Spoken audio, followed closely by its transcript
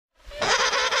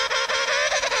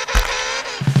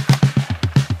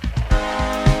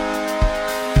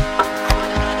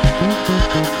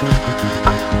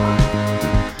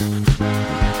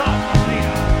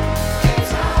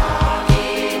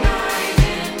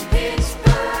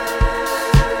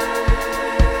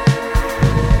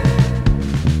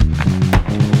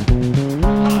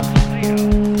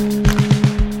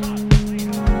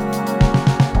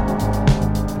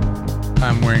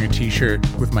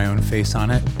t-shirt with my own face on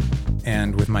it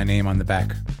and with my name on the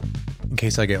back in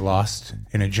case I get lost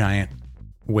in a giant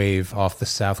wave off the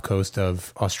south coast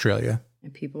of Australia.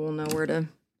 And people will know where to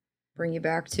bring you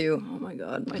back to. Oh my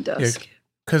God, my desk.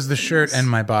 Because the shirt and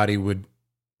my body would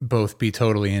both be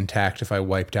totally intact if I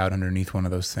wiped out underneath one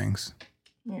of those things.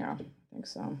 Yeah, I think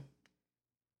so.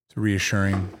 It's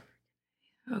reassuring.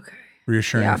 Okay.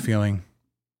 Reassuring feeling.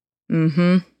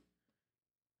 Mm-hmm.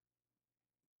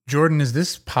 Jordan, is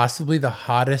this possibly the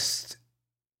hottest,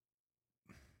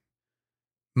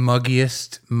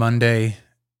 muggiest Monday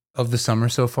of the summer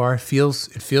so far? It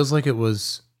feels like it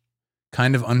was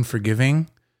kind of unforgiving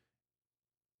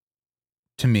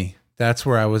to me. That's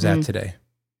where I was at today.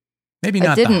 Maybe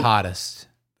not the hottest.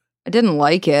 I didn't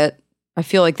like it. I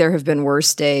feel like there have been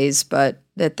worse days, but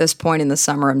at this point in the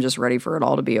summer, I'm just ready for it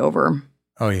all to be over.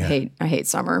 Oh yeah. I hate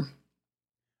summer.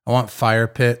 I want fire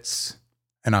pits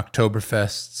and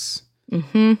Oktoberfests.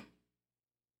 Mm-hmm.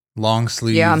 Long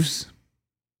sleeves.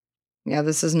 Yeah,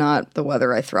 this is not the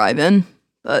weather I thrive in,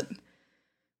 but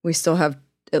we still have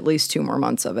at least 2 more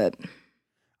months of it.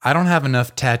 I don't have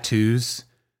enough tattoos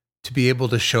to be able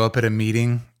to show up at a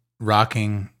meeting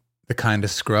rocking the kind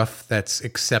of scruff that's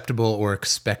acceptable or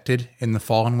expected in the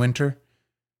fall and winter.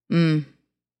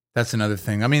 That's another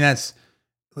thing. I mean,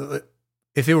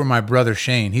 if it were my brother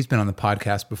Shane, he's been on the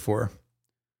podcast before.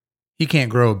 He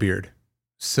can't grow a beard.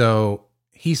 So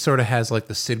he sort of has like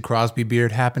the Sid Crosby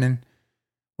beard happening,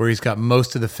 where he's got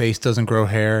most of the face doesn't grow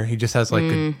hair. He just has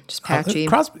like just patchy.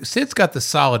 Sid's got the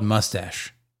solid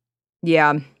mustache.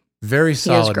 Yeah. Very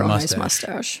solid he does grow mustache. A nice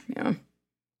mustache. Yeah.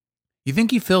 You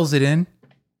think he fills it in?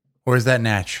 Or is that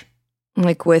natch?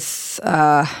 Like with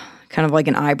kind of like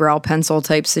an eyebrow pencil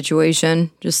type situation.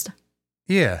 Just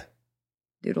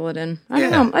doodle it in. I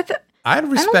don't know. I'd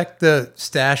respect the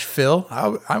stash fill.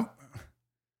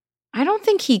 I don't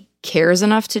think he cares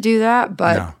enough to do that,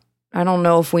 but no. I don't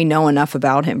know if we know enough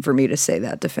about him for me to say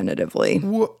that definitively.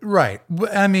 Right.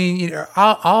 I mean,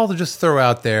 I'll just throw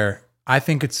out there, I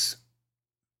think it's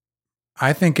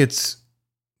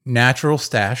natural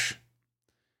stash,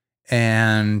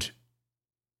 and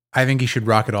I think he should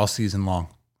rock it all season long.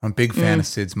 I'm a big fan of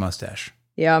Sid's mustache.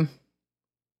 Yeah.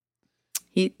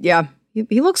 He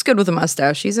looks good with a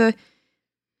mustache. He's a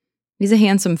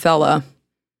handsome fella,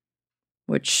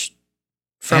 which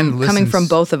coming from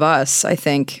both of us, I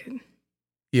think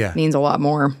means a lot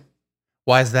more.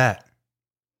 Why is that?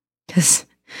 Just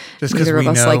because we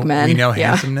know, like men. We know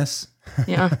handsomeness.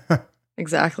 Yeah,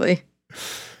 exactly.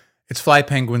 It's Fly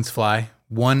Penguins Fly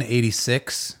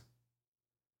 186.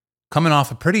 Coming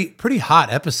off a pretty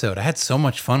hot episode. I had so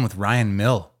much fun with Ryan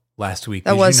Mill last week.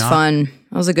 That was fun.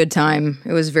 That was a good time.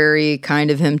 It was very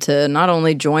kind of him to not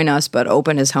only join us, but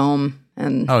open his home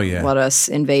and let us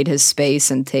invade his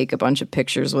space and take a bunch of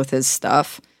pictures with his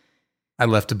stuff. I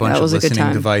left a bunch of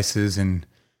listening devices and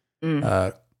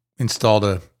installed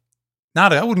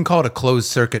I wouldn't call it a closed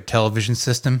circuit television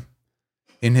system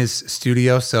in his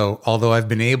studio. So although I've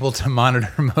been able to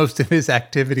monitor most of his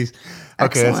activities,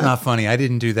 okay, that's not funny. I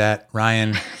didn't do that.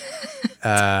 Ryan,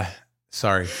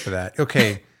 sorry for that.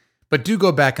 Okay. But do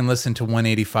go back and listen to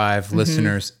 185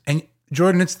 listeners. And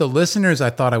Jordan, it's the listeners I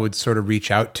thought I would sort of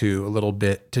reach out to a little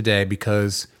bit today,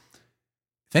 because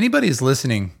if anybody's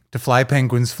listening to Fly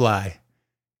Penguins Fly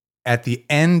at the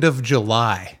end of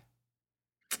July,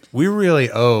 we really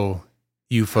owe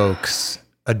you folks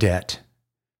a debt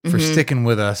for sticking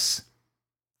with us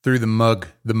through the mug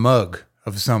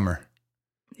of summer.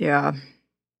 Yeah.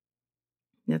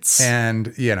 And,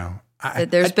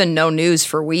 there's been no news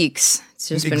for weeks. It's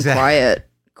just been quiet.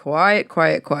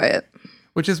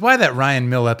 Which is why that Ryan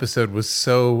Mill episode was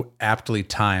so aptly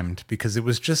timed, because it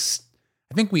was just,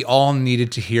 I think we all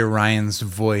needed to hear Ryan's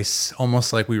voice,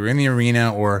 almost like we were in the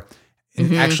arena or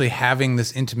actually having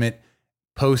this intimate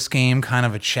post-game kind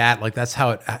of a chat. Like that's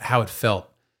how it felt.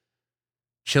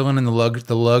 Chilling in the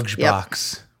luggage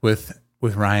box with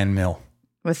Ryan Mill.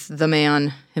 With the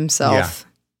man himself.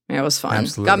 Yeah, it was fun.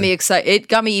 Absolutely. Got me excited. It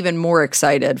got me even more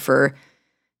excited for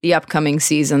the upcoming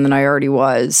season than I already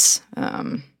was.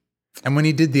 And when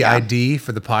he did the ID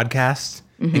for the podcast,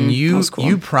 and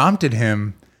you prompted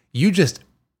him, you just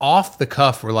off the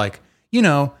cuff were like,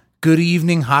 good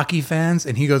evening, hockey fans.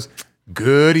 And he goes,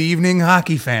 good evening,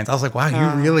 hockey fans. I was like, wow,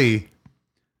 you really...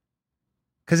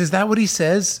 Because is that what he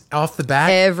says off the bat?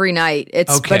 Every night.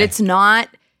 But it's not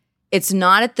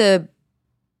at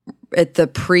the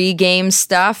pre-game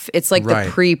stuff. It's like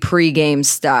the pre-game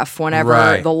stuff.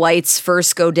 Whenever the lights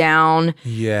first go down,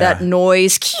 that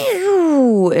noise,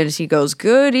 cue, and he goes,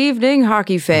 good evening,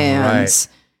 hockey fans.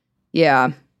 Right.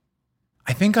 Yeah.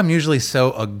 I think I'm usually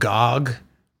so agog,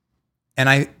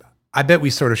 and I bet we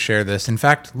sort of share this. In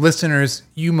fact, listeners,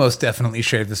 you most definitely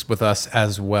share this with us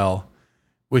as well,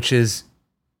 which is,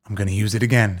 I'm going to use it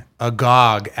again,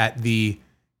 agog at the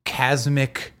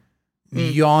chasmic,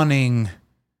 yawning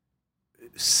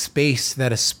space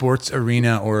that a sports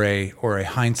arena or a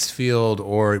Heinz Field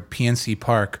or PNC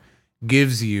Park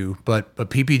gives you. But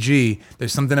PPG,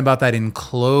 there's something about that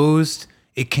enclosed.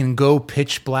 It can go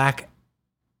pitch black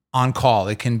on call.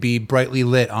 It can be brightly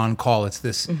lit on call. It's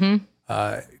this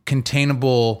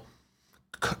containable,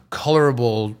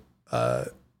 colorable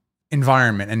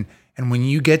environment. And when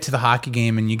you get to the hockey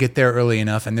game and you get there early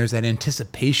enough and there's that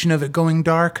anticipation of it going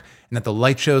dark and that the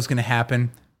light show is going to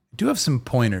happen, I do have some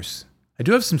pointers. I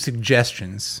do have some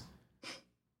suggestions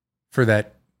for the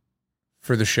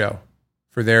show,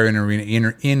 for their in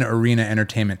arena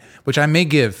entertainment, which I may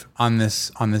give on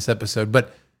this episode.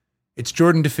 But it's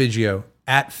Jordan DeFigio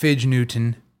at Fidge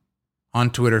Newton on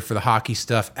Twitter for the hockey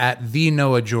stuff, at the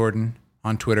Noah Jordan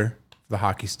on Twitter for the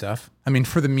hockey stuff. I mean,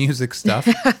 for the music stuff.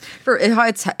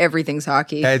 It's everything's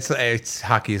hockey. It's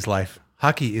hockey is life.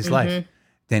 Hockey is life.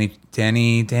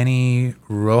 Danny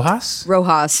Rojas?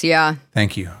 Rojas, yeah.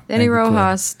 Thank you. Danny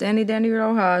Rojas. Danny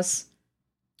Rojas.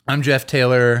 I'm Jeff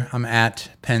Taylor. I'm at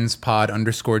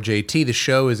PensPod_JT. The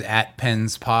show is at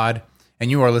PensPod.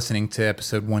 And you are listening to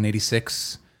episode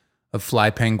 186 of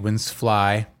Fly Penguins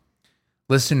Fly.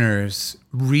 Listeners,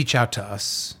 reach out to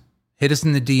us. Hit us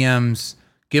in the DMs.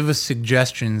 Give us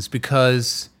suggestions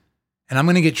because, and I'm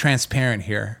going to get transparent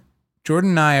here,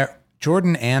 Jordan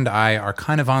and I are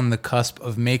kind of on the cusp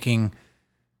of making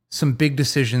some big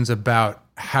decisions about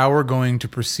how we're going to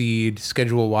proceed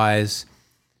schedule-wise.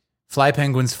 Fly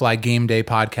Penguins Fly Game Day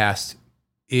podcast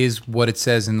is what it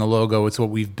says in the logo. It's what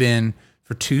we've been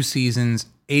for 2 seasons,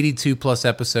 82 plus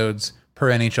episodes per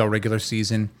NHL regular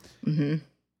season. Mm-hmm.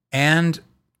 And,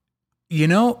 you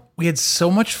know, we had so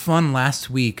much fun last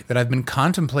week that I've been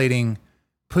contemplating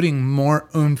putting more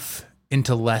oomph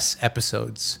into less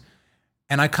episodes.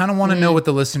 And I kind of want to know what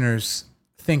the listeners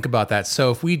think about that.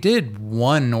 So if we did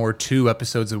 1 or 2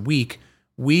 episodes a week,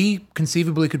 we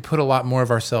conceivably could put a lot more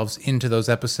of ourselves into those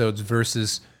episodes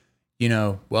versus, kind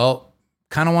of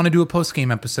want to do a post-game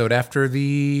episode after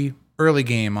the early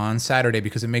game on Saturday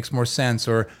because it makes more sense,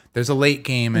 or there's a late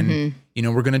game and,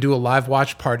 we're going to do a live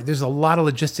watch party. There's a lot of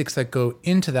logistics that go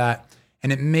into that,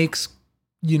 and it makes,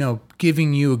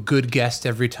 giving you a good guest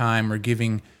every time or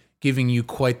giving you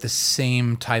quite the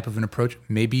same type of an approach.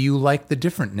 Maybe you like the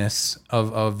differentness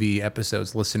of the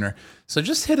episodes, listener. So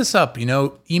just hit us up.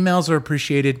 Emails are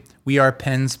appreciated. We are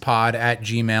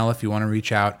penspod@gmail.com if you want to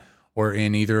reach out, or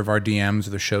in either of our DMs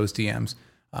or the show's DMs.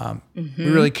 We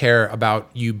really care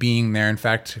about you being there. In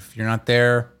fact, if you're not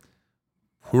there,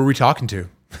 who are we talking to?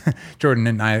 Jordan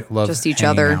and I love just each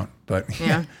other. Out, but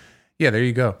yeah, there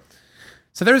you go.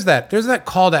 So there's that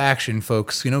call to action,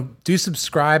 folks. Do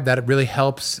subscribe. That really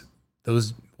helps.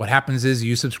 What happens is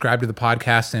you subscribe to the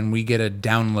podcast and we get a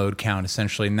download count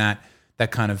essentially, and that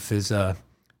kind of is a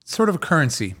sort of a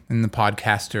currency in the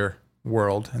podcaster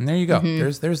world. And there you go.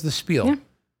 There's the spiel. Yeah.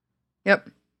 Yep.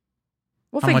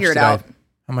 We'll figure it out.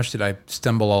 How much did I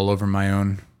stumble all over my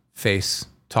own face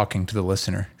talking to the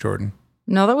listener, Jordan?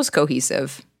 No, that was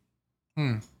cohesive.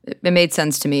 It made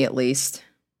sense to me, at least.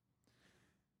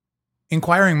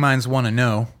 Inquiring minds want to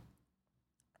know,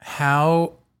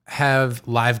 how have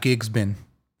live gigs been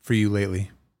for you lately?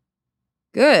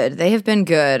 Good. They have been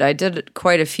good. I did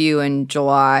quite a few in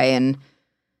July, and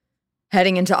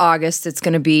heading into August, it's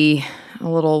going to be a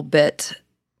little bit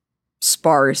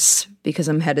sparse because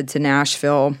I'm headed to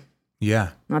Nashville. Yeah.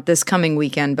 Not this coming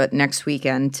weekend, but next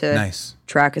weekend to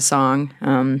track a song.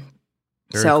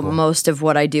 So cool. Most of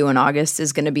what I do in August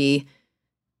is going to be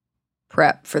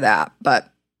prep for that. But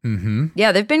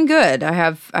yeah, they've been good. I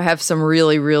have some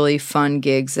really, really fun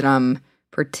gigs that I'm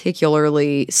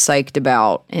particularly psyched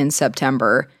about in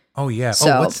September. Oh, yeah.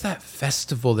 So, what's that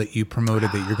festival that you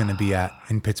promoted that you're going to be at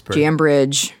in Pittsburgh?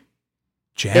 Jambridge.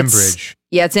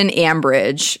 It's in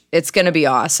Ambridge. It's going to be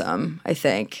awesome, I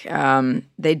think.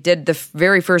 They did the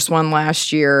very first one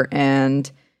last year, and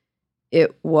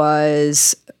it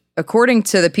was, according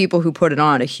to the people who put it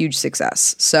on, a huge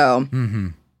success. So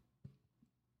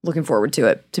looking forward to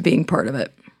it, to being part of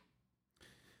it.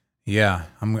 Yeah,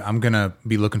 I'm going to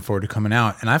be looking forward to coming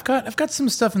out. And I've got some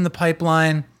stuff in the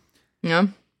pipeline. Yeah.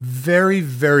 Very,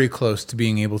 very close to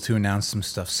being able to announce some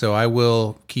stuff. So I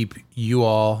will keep you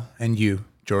all and you,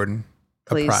 Jordan,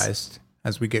 apprised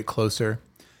as we get closer.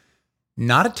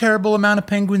 Not a terrible amount of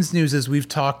Penguins news, as we've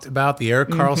talked about. The Erik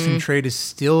Karlsson trade is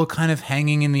still kind of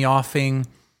hanging in the offing.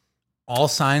 All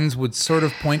signs would sort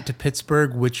of point to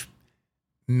Pittsburgh, which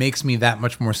makes me that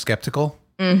much more skeptical.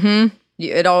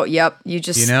 It all, yep. You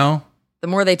just, The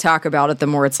more they talk about it, the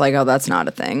more it's like, oh, that's not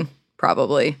a thing,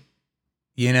 probably.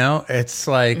 You know, it's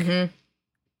like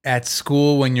at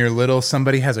school when you're little,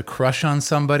 somebody has a crush on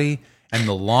somebody, and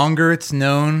the longer it's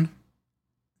known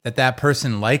that that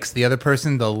person likes the other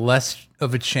person, the less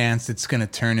of a chance it's going to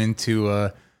turn into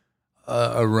a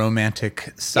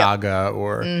romantic saga,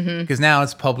 or because now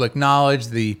it's public knowledge.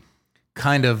 The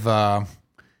kind of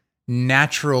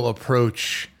natural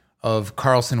approach of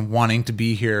Karlsson wanting to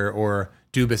be here, or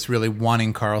Dubas really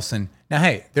wanting Karlsson. Now,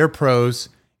 hey, they're pros,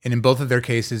 and in both of their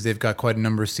cases, they've got quite a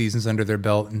number of seasons under their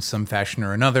belt in some fashion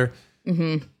or another.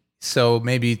 So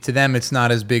maybe to them, it's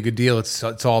not as big a deal.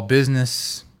 It's all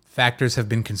business. Factors have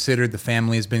been considered. The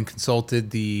family has been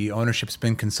consulted. The ownership's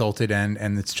been consulted,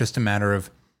 and it's just a matter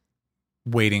of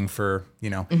waiting for,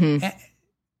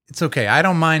 It's okay. I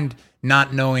don't mind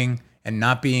not knowing and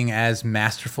not being as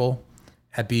masterful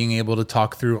at being able to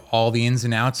talk through all the ins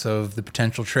and outs of the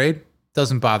potential trade.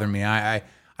 Doesn't bother me. I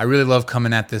really love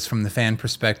coming at this from the fan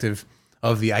perspective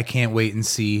of the I can't wait and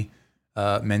see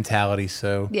mentality.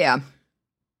 So yeah.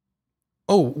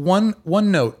 Oh,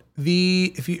 one note.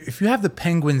 If you have the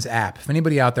Penguins app, if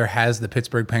anybody out there has the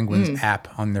Pittsburgh Penguins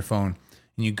app on their phone,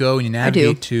 and you go and you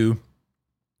navigate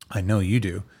I know you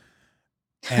do,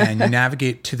 and you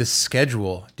navigate to the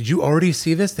schedule. Did you already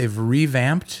see this? They've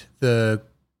revamped the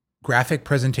graphic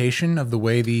presentation of the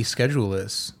way the schedule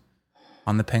is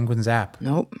on the Penguins app.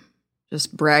 Nope.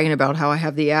 Just bragging about how I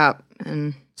have the app,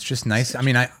 and it's just nice. I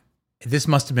mean, this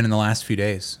must have been in the last few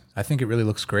days. I think it really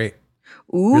looks great.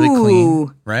 Ooh. Really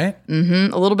clean, right?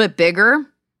 A little bit bigger.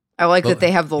 I like that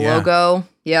they have the logo.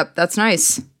 Yep, that's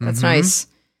nice. That's nice.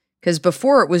 Because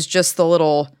before it was just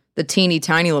the teeny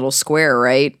tiny little square,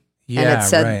 right? Yeah, and it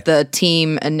said the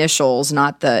team initials,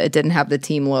 it didn't have the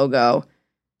team logo.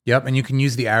 Yep, and you can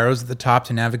use the arrows at the top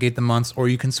to navigate the months, or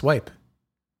you can swipe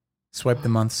the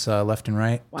months left and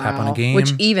right. Wow. Tap on a game.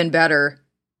 Which even better.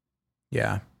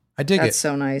 Yeah, I dig it. That's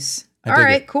so nice. All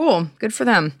right, cool. Good for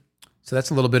them. So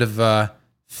that's a little bit of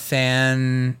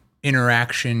fan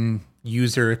interaction,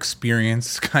 user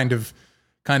experience kind of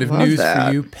news for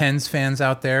you Pens fans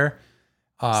out there.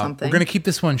 We're going to keep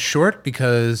this one short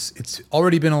because it's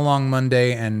already been a long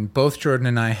Monday, and both Jordan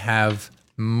and I have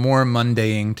more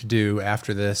Mondaying to do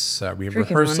after this. We have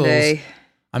rehearsals. Monday.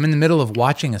 I'm in the middle of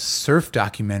watching a surf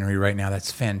documentary right now.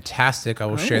 That's fantastic. I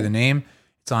will share the name.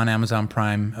 It's on Amazon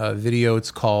Prime Video.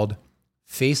 It's called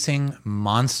Facing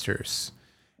Monsters.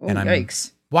 And I'm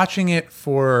watching it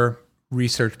for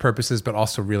research purposes, but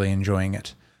also really enjoying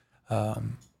it.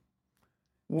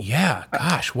 Yeah,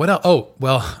 gosh, what else? Oh,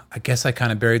 well, I guess I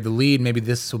kind of buried the lead. Maybe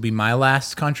this will be my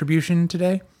last contribution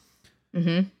today.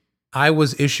 I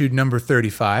was issued number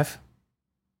 35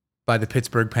 by the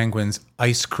Pittsburgh Penguins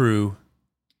Ice Crew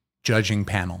judging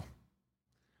panel.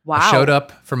 Wow. I showed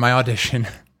up for my audition.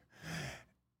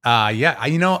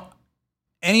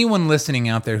 Anyone listening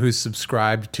out there who's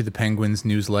subscribed to the Penguins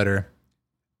newsletter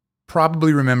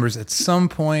probably remembers at some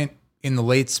point in the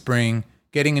late spring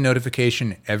getting a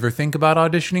notification, ever think about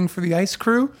auditioning for the Ice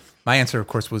Crew? My answer, of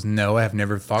course, was no. I have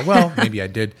never thought, well, maybe I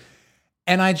did.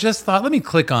 And I just thought, let me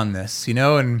click on this,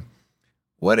 and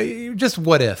what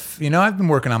if? I've been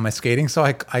working on my skating, so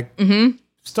I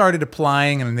started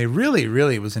applying, and they really,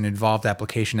 really, it was an involved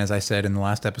application, as I said in the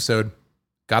last episode.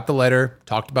 Got the letter,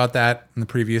 talked about that in the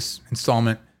previous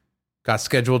installment, got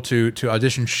scheduled to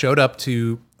audition, showed up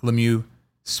to Lemieux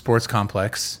Sports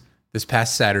Complex this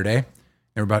past Saturday.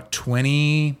 There were about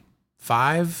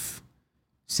 25,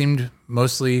 seemed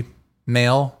mostly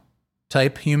male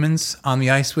type humans on the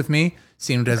ice with me.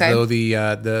 Seemed as though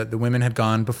the women had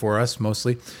gone before us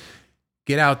mostly.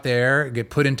 Get out there, get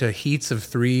put into heats of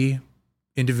 3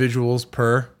 individuals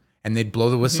per, and they'd blow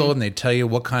the whistle and they'd tell you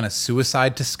what kind of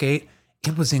suicide to skate.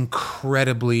 It was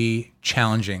incredibly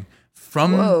challenging.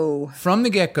 From the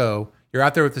get-go, you're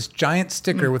out there with this giant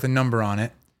sticker with a number on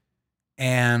it,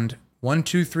 and 1,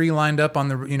 2, 3 lined up on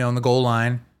the on the goal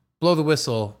line, blow the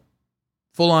whistle,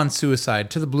 full on suicide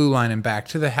to the blue line and back,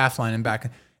 to the half line and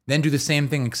back, then do the same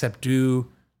thing except do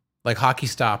like hockey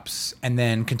stops and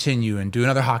then continue and do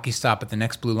another hockey stop at the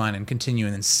next blue line and continue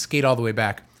and then skate all the way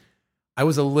back. I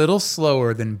was a little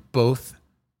slower than both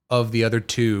of the other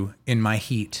 2 in my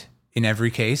heat in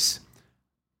every case,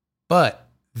 but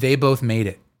they both made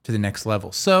it to the next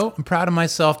level. So I'm proud of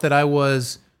myself that I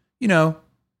was,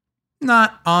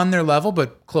 not on their level,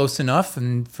 but close enough.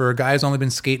 And for a guy who's only been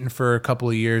skating for a couple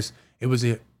of years, it was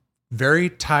a very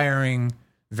tiring,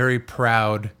 very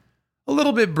proud, a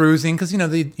little bit bruising, because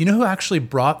who actually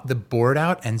brought the board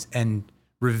out and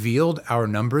revealed our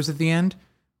numbers at the end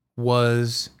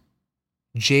was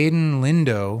Jaden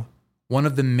Lindo, one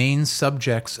of the main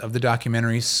subjects of the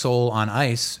documentary Soul on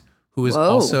Ice, who is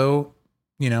also,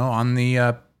 on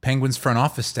the Penguins front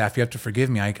office staff. You have to forgive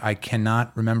me. I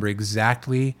cannot remember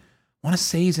exactly. I want to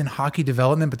say he's in hockey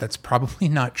development, but that's probably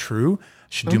not true. I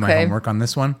should do my homework on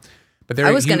this one. But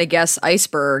I was going to guess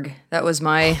Iceberg. That was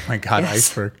my... Oh my God, guess.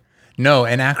 Iceberg. No,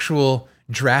 an actual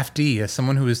draftee,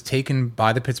 someone who was taken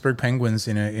by the Pittsburgh Penguins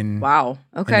in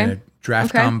a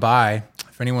draft gone by.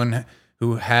 For anyone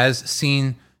who has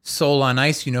seen Soul on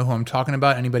Ice, you know who I'm talking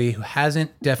about. Anybody who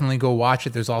hasn't, definitely go watch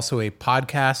it. There's also a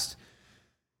podcast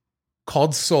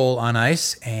called Soul on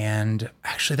Ice, and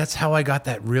actually that's how I got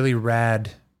that really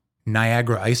rad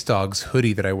Niagara Ice Dogs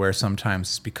hoodie that I wear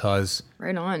sometimes, because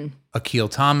right on. Akil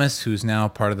Thomas, who's now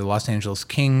part of the Los Angeles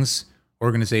Kings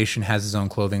organization, has his own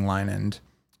clothing line, and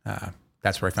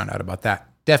that's where I found out about that.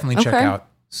 Definitely check out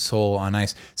Soul on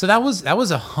Ice. So that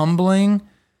was a humbling,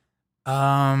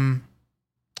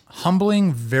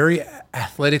 very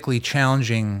athletically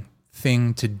challenging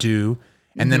thing to do.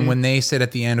 And then when they said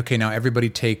at the end, okay, now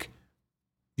everybody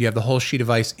you have the whole sheet of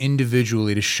ice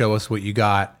individually to show us what you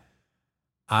got.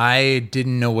 I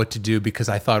didn't know what to do, because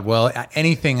I thought, well,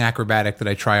 anything acrobatic that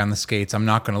I try on the skates, I'm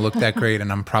not going to look that great, and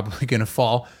I'm probably going to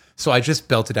fall. So I just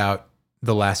belted out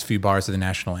the last few bars of the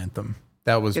national anthem.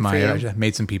 That was I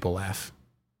made some people laugh.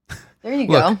 There you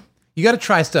go. You got to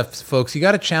try stuff, folks. You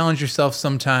got to challenge yourself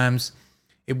sometimes.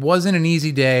 It wasn't an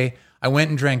easy day. I went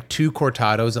and drank 2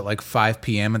 cortados at like 5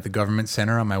 p.m. at the Government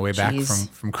Center on my way back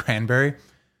from Cranberry.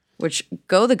 Which,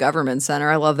 go the Government Center.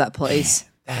 I love that place.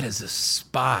 Man, that is a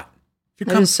spot.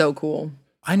 That is so cool.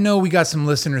 I know we got some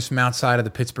listeners from outside of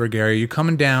the Pittsburgh area. You're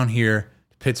coming down here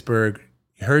to Pittsburgh.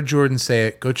 You heard Jordan say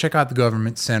it. Go check out the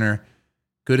Government Center.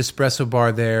 Good espresso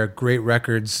bar there. Great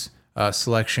records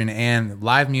selection and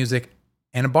live music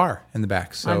and a bar in the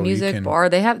back. So live music, bar.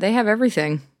 They have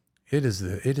everything. It is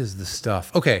the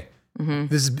stuff. Okay.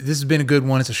 This has been a good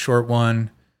one. It's a short one.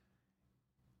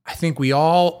 I think we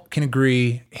all can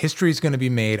agree history is going to be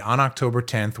made on October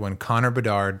 10th when Connor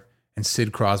Bedard and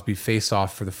Sid Crosby face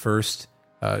off for the first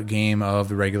game of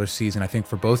the regular season. I think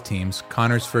for both teams,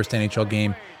 Connor's first NHL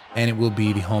game, and it will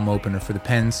be the home opener for the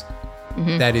Pens.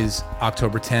 That is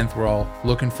October 10th. We're all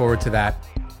looking forward to that.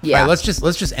 Yeah. All right,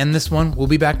 let's just end this one. We'll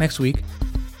be back next week.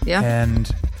 Yeah. And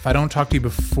if I don't talk to you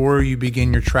before you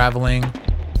begin your traveling,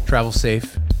 travel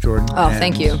safe, Jordan. Oh,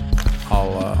 thank you.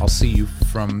 I'll see you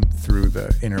through the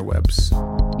interwebs.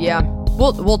 Yeah.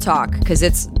 We'll talk, because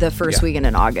it's the first weekend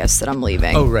in August that I'm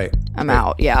leaving. Oh, right. I'm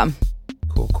out. Yeah.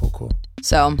 Cool.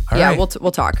 So, right. We'll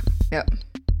talk. Yep.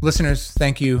 Listeners,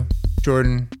 thank you.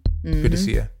 Jordan, good to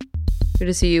see you. Good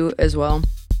to see you as well.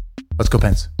 Let's go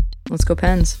Pens. Let's go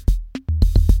Pens.